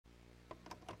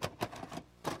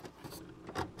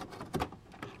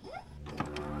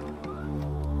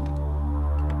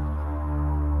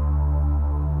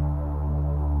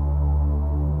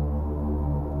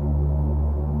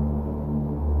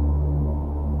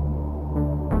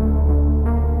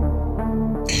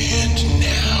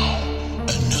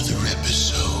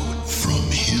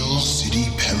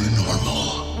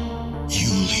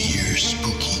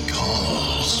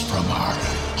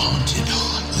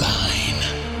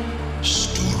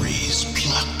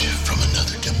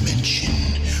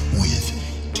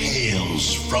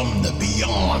from the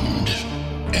beyond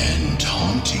and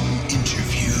haunting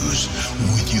interviews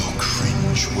with your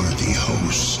cringe-worthy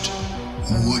host,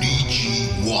 Woody G.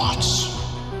 Watts.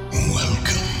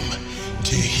 Welcome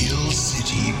to Hill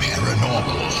City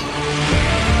Paranormal.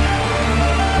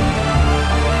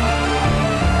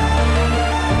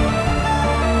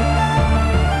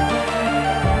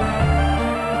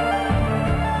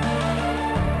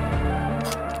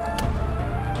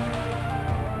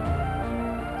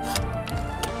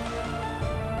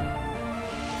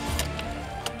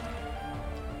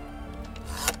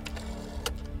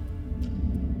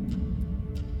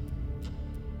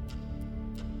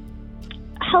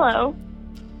 Hello,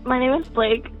 my name is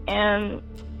Blake, and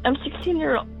I'm 16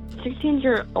 years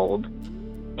old,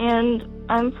 and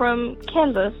I'm from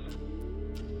Kansas.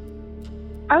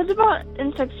 I was about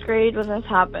in 6th grade when this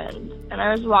happened, and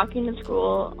I was walking to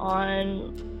school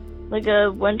on like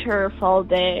a winter or fall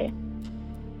day.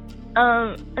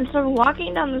 And so I'm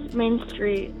walking down this main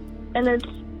street, and it's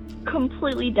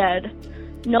completely dead.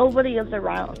 Nobody is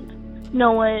around.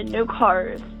 No one, no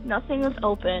cars. Nothing was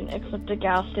open except a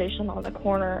gas station on the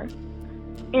corner.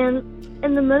 And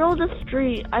in the middle of the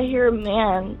street, I hear a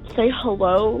man say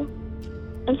hello.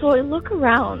 And so I look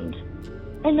around,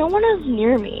 and no one is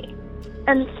near me.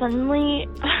 And suddenly,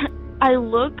 I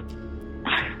look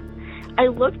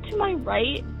to my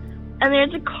right, and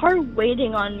there's a car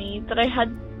waiting on me that I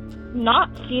had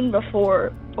not seen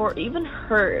before or even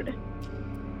heard.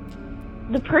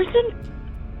 The person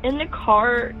in the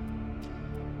car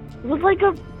was like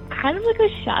kind of like a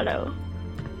shadow,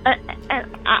 and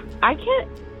I can't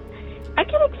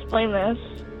explain this.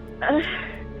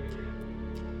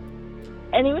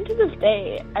 And even to this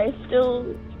day, I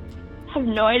still have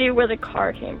no idea where the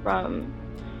car came from.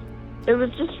 It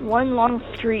was just one long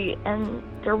street, and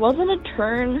there wasn't a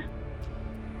turn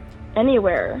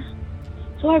anywhere.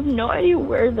 So I have no idea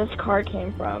where this car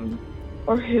came from,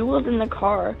 or who was in the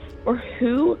car, or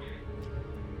who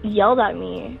yelled at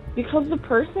me, because the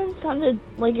person sounded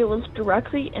like it was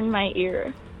directly in my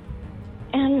ear,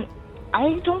 and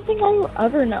I don't think I will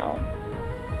ever know.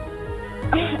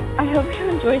 I hope you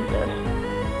enjoyed this.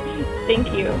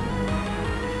 Thank you.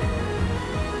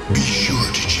 Be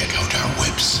sure to check out our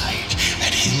website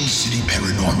at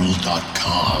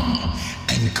hillcityparanormal.com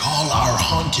and call our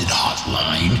haunted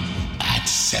hotline at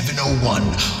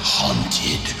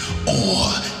 701-HAUNTED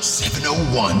or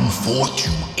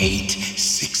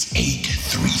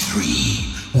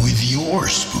 701-428-6833 with your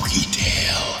spooky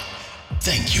tale.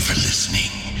 Thank you for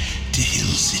listening to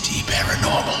Hill City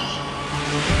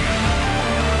Paranormal.